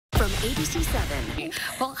ABC7.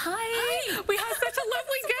 Well, hi. We have such a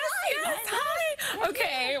lovely guest. Yes, hi.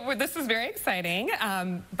 Okay, well, this is very exciting,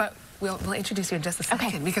 but we'll introduce you in just a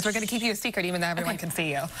second because we're going to keep you a secret even though everyone can see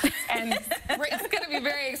you. And it's going to be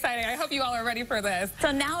very exciting. I hope you all are ready for this.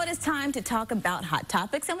 So now it is time to talk about hot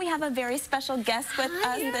topics, and we have a very special guest with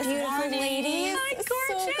us this morning. Ladies. Hi,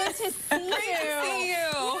 gorgeous. So good to see you. Great to see you.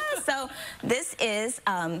 Yeah, so this is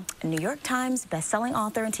New York Times bestselling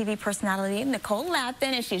author and TV personality Nicole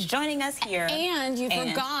Lapin, and she's joining us here. And you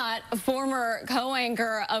forgot former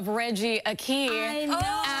co-anchor of Reggie Aki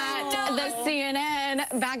at the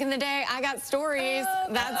CNN back in the day. I got stories.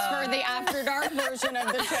 That's for the After Dark version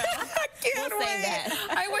of the show. Can't wait.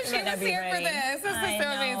 I wish she was here for this. This is so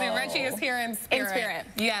amazing. Reggie is here in spirit. In spirit.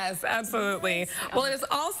 Yes, absolutely. Well, it is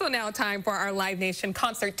also now time for our Live Nation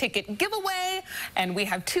concert ticket giveaway. And we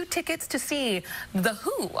have 2 tickets to see The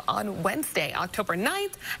Who on Wednesday, October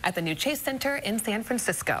 9th at the new Chase Center in San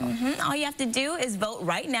Francisco. All you have to do is vote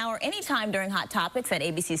right now or anytime during Hot Topics at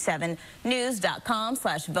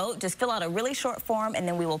abc7news.com/vote. Just fill out a really short form, and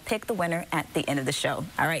then we will pick the winner at the end of the show.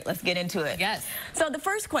 All right, let's get into it. Yes. So the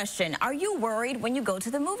first question, are you worried when you go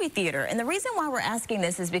to the movie theater? And the reason why we're asking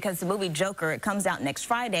this is because the movie Joker, it comes out next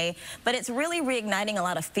Friday, but it's really reigniting a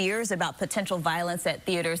lot of fears about potential violence at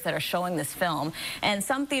theaters that are showing this film. And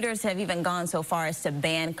some theaters have even gone so far as to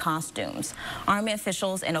ban costumes. Army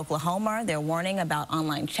officials in Oklahoma, they're warning about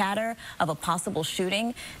online chatter of a possible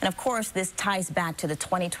shooting. And of course, this ties back to the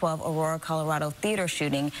 2012 Aurora, Colorado theater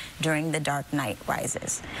shooting during The Dark Knight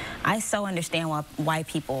Rises. I so understand why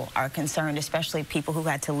people are concerned, especially people who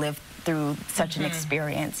had to live through such an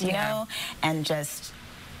experience, you know, and just,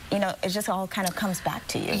 you know, it just all kind of comes back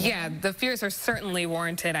to you. Yeah, the fears are certainly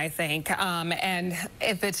warranted, I think. And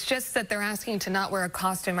if it's just that they're asking to not wear a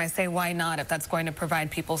costume, I say, why not, if that's going to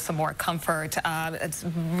provide people some more comfort? It's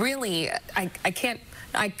really, I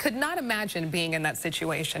could not imagine being in that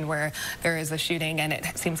situation where there is a shooting and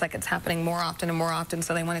it seems like it's happening more often and more often,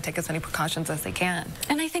 so they want to take as many precautions as they can.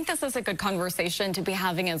 And I think this is a good conversation to be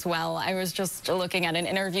having as well. I was just looking at an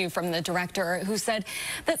interview from the director who said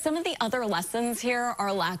that some of the other lessons here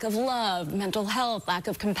are lack of love, mental health, lack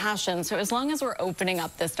of compassion. So as long as we're opening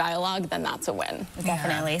up this dialogue, then that's a win.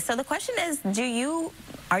 Definitely. So the question is,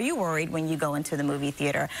 are you worried when you go into the movie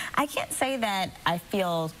theater? I can't say that I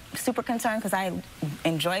feel super concerned because I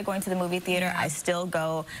enjoy going to the movie theater. I still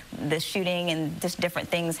go. The shooting and just different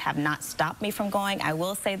things have not stopped me from going. I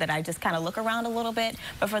will say that I just kind of look around a little bit,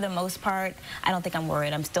 but for the most part, I don't think I'm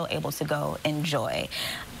worried. I'm still able to go enjoy.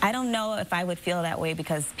 I don't know if I would feel that way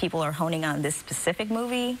because people are honing on this specific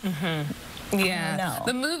movie. Yeah,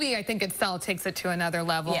 the movie, I think itself takes it to another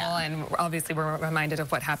level, and obviously we're reminded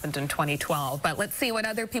of what happened in 2012. But let's see what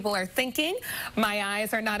other people are thinking. My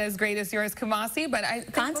eyes are not as great as yours, Kumasi, but I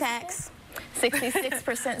think contacts.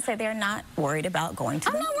 66% say they're not worried about going to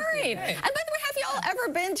the movie. I'm not worried. And by the way, have y'all ever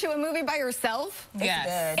been to a movie by yourself?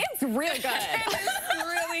 Yes. It's really good. It's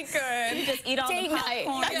really good. You just eat all the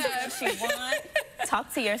popcorn, do what you want,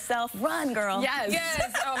 talk to yourself, run, girl. Yes.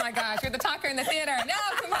 Yes. Oh my gosh, you're the talker in the theater. No,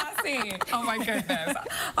 Kumasi. Oh my goodness.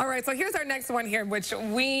 All right, so here's our next one here, which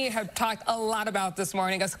we have talked a lot about this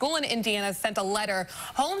morning. A school in Indiana sent a letter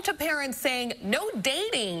home to parents saying no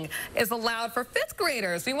dating is allowed for 5th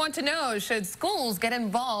graders. We want to know, should schools get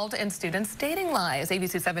involved in students' dating lives?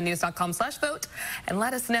 abc7news.com/vote and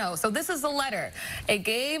let us know. So this is the letter. It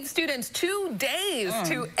gave students 2 days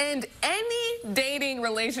to end any dating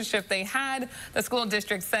relationship they had. The school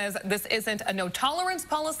district says this isn't a no-tolerance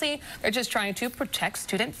policy. They're just trying to protect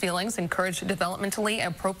student feelings, encourage developmentally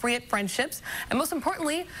appropriate friendships, and most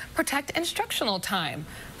importantly, protect instructional time.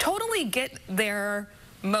 Totally get their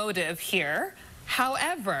motive here.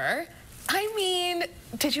 However, I mean,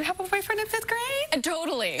 did you have a boyfriend in 5th grade?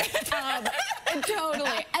 Totally.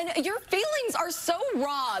 Totally. And your feelings are so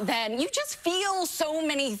raw then. You just feel so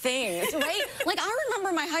many things, right? Like, I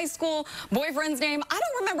remember my high school boyfriend's name. I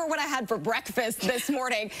don't remember what I had for breakfast this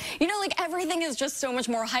morning. You know, like, everything is just so much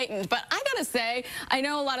more heightened. But I gotta say, I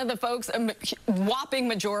know a lot of the folks, a whopping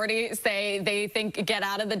majority, say they think get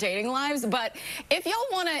out of the dating lives. But if y'all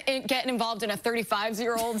want to get involved in a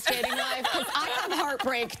 35-year-old's dating life, because I have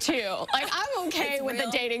heartbreak too. Like, I'm okay with the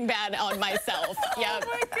dating ban on myself. Yep. Oh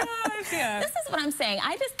my gosh, yeah. This is what I'm saying.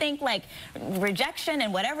 I just think, like, rejection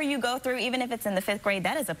and whatever you go through, even if it's in the 5th grade,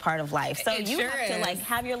 that is a part of life. So you have to, like,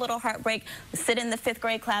 have your little heartbreak, sit in the 5th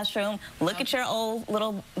grade classroom, look at your old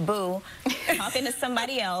little boo, talking to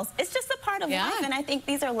somebody else. It's just a part of life, and I think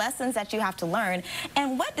these are lessons that you have to learn.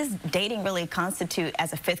 And what does dating really constitute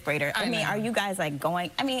as a 5th grader? I mean, are you guys, like,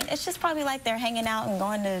 going, I mean, it's just probably like they're hanging out and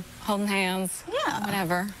going to... Holding hands. Yeah.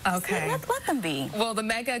 Whatever. Okay. Let them be. Well, Well, the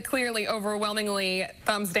mega clearly overwhelmingly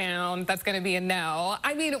thumbs down. That's going to be a no.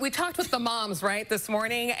 I mean, we talked with the moms, right, this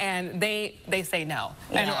morning, and they say no.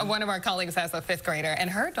 Yeah. And one of our colleagues has a 5th grader, and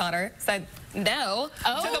her daughter said no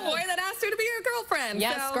to the boy that asked her to be her girlfriend.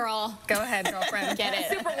 Yes, so, girl. Go ahead, girlfriend. Get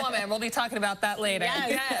it. Superwoman. We'll be talking about that later.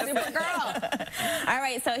 Yes. Supergirl. All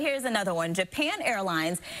right, so here's another one. Japan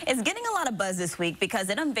Airlines is getting a lot of buzz this week because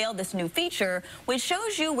it unveiled this new feature which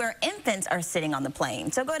shows you where infants are sitting on the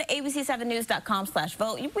plane. So go to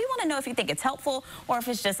abc7news.com/vote. We want to know if you think it's helpful or if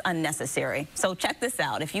it's just unnecessary. So check this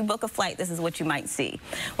out. If you book a flight, this is what you might see.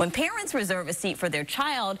 When parents reserve a seat for their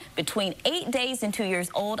child between 8 days and 2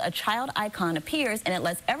 years old, a child icon appears and it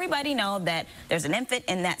lets everybody know that there's an infant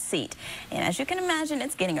in that seat. And as you can imagine,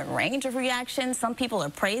 it's getting a range of reactions. Some people are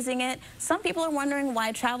praising it. Some people are wondering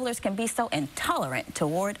why travelers can be so intolerant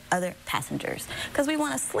toward other passengers. Because we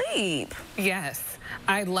want to sleep. Yes.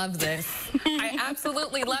 I love this. I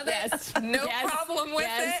absolutely love it. No problem with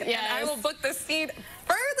it. Yes. And I will book the seat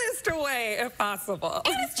furthest away if possible.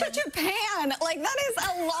 And it's to Japan. Like, that is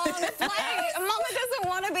a long flight. Mama doesn't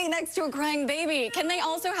want to be next to a crying baby. Can they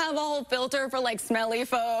also have a whole filter for, like, smelly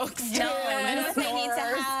folks? No, they need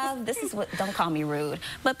to have, this is what, don't call me rude,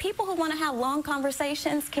 but people who want to have long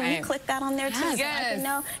conversations, can you click that on there too? Yes. So I can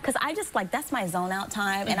know? Because I just, like, that's my zone out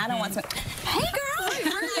time, and I don't want to, hey girl,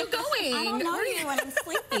 Where are you going? I don't know you when I'm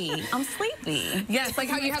sleepy. I'm sleepy. Yes, like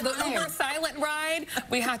how you have the Uber silent ride,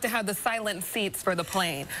 we have to have the silent seats for the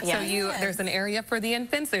plane. So there's an area for the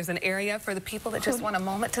infants, there's an area for the people that just want a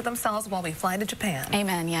moment to themselves while we fly to Japan.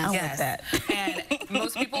 Amen, yes. I like that. And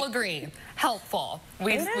most people agree. Helpful.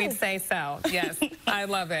 We'd say so. Yes, I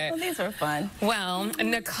love it. Well, these are fun. Well,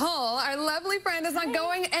 Nicole, our lovely friend, is not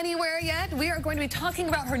going anywhere yet. We are going to be talking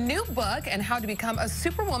about her new book and how to become a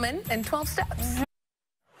superwoman in 12 steps.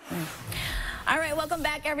 All right, welcome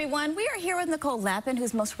back, everyone. We are here with Nicole Lapin,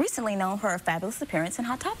 who's most recently known for her fabulous appearance in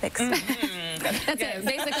Hot Topics. That's it.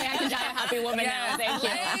 Basically, I can die a happy woman now. Thank you.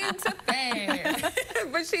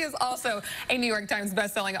 But she is also a New York Times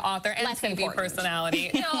bestselling author and TV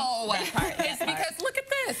personality. No, it's because look at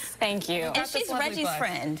this. Thank you. And she's Reggie's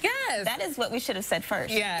friend. Yes. That is what we should have said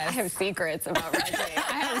first. Yes. I have secrets about Reggie.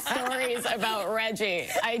 I have stories about Reggie.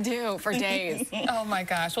 I do, for days. Oh, my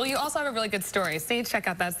gosh. Well, you also have a really good story. See, check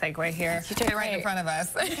out that segue here. Right in front of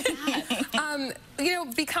us. You know,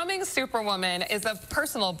 becoming Superwoman is a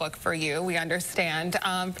personal book for you, we understand,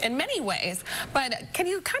 in many ways. But can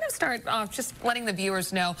you kind of start off just letting the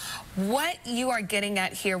viewers know what you are getting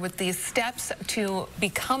at here with these steps to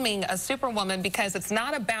becoming a Superwoman, because it's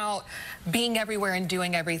not about being everywhere and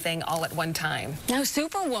doing everything all at one time. Now,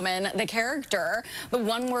 Superwoman, the character, the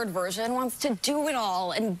one-word version, wants to do it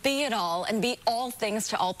all and be all things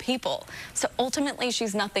to all people. So ultimately,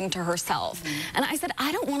 she's nothing to herself. And I said,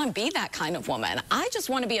 I don't want to be that kind of woman. I just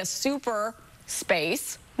want to be a super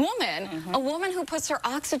space woman, a woman who puts her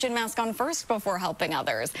oxygen mask on first before helping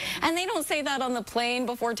others. And they don't say that on the plane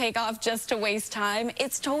before takeoff just to waste time.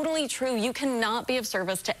 It's totally true. You cannot be of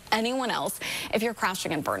service to anyone else if you're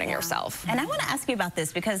crashing and burning yourself. And I want to ask you about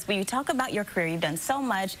this, because when you talk about your career, you've done so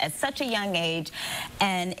much at such a young age,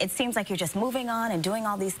 and it seems like you're just moving on and doing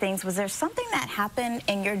all these things. Was there something that happened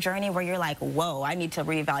in your journey where you're like, whoa, I need to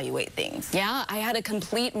reevaluate things? Yeah, I had a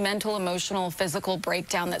complete mental, emotional, physical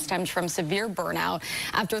breakdown that stemmed from severe burnout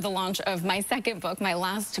after the launch of my second book, my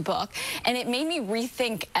last book, and it made me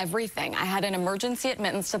rethink everything. I had an emergency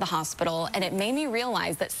admittance to the hospital, and it made me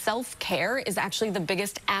realize that self-care is actually the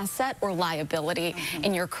biggest asset or liability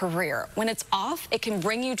in your career. When it's off, it can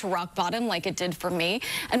bring you to rock bottom like it did for me,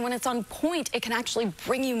 and when it's on point, it can actually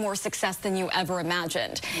bring you more success than you ever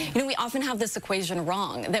imagined. You know, we often have this equation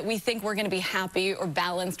wrong, that we think we're going to be happy or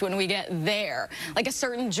balanced when we get there, like a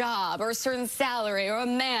certain job or a certain salary or a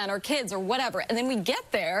man or kids or whatever, and then we get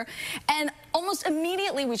there, and almost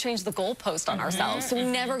immediately we change the goalpost on ourselves, so we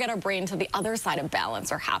never get our brain to the other side of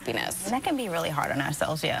balance or happiness. And that can be really hard on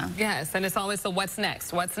ourselves, yeah. Yes, and it's always the what's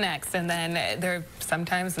next, and then there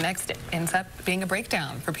sometimes next ends up being a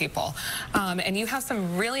breakdown for people. And you have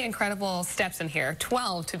some really incredible steps in here,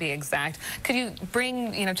 12 to be exact. Could you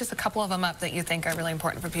bring, you know, just a couple of them up that you think are really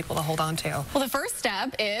important for people to hold on to? Well, the first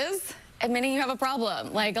step is admitting you have a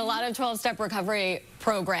problem. Like a lot of 12-step recovery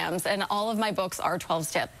programs, and all of my books are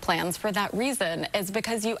 12-step plans for that reason. It's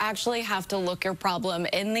because you actually have to look your problem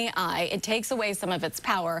in the eye. It takes away some of its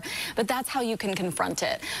power, but that's how you can confront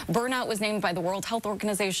it. Burnout was named by the World Health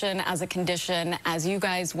Organization as a condition, as you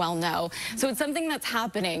guys well know. So it's something that's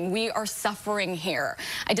happening. We are suffering here.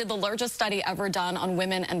 I did the largest study ever done on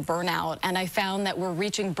women and burnout, and I found that we're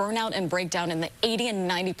reaching burnout and breakdown in the 80 and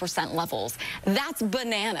 90% levels. That's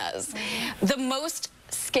bananas. The most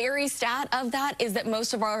scary stat of that is that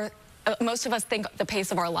most of most of us think the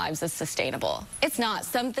pace of our lives is sustainable. It's not.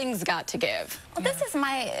 Something's got to give. Well, this is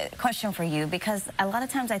my question for you, because a lot of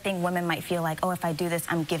times I think women might feel like, oh, if I do this,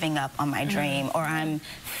 I'm giving up on my dream, or I'm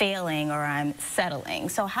failing, or I'm settling.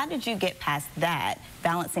 So how did you get past that,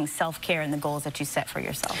 balancing self-care and the goals that you set for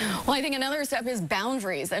yourself? Well, I think another step is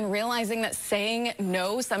boundaries, and realizing that saying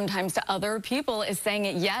no sometimes to other people is saying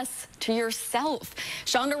yes to yourself.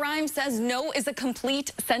 Shonda Rhimes says no is a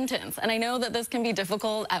complete sentence, and I know that this can be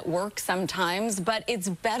difficult at work sometimes, but it's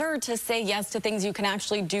better to say yes to things you can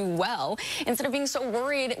actually do well instead of being so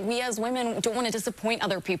worried. We as women don't want to disappoint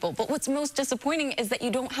other people, but what's most disappointing is that you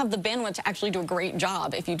don't have the bandwidth to actually do a great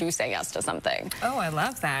job if you do say yes to something. Oh, I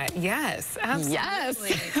love that. Yes, absolutely.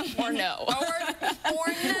 Yes. Or no. Or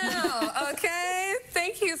no. Okay.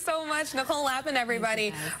 Thank you so much, Nicole Lapin,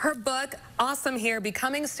 everybody. Her book, Awesome Here,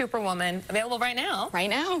 Becoming Superwoman, available right now. Right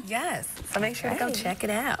now. Yes. So make sure to go check it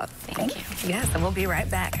out. Thank you. Yes, and we'll be right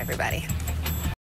back, everybody.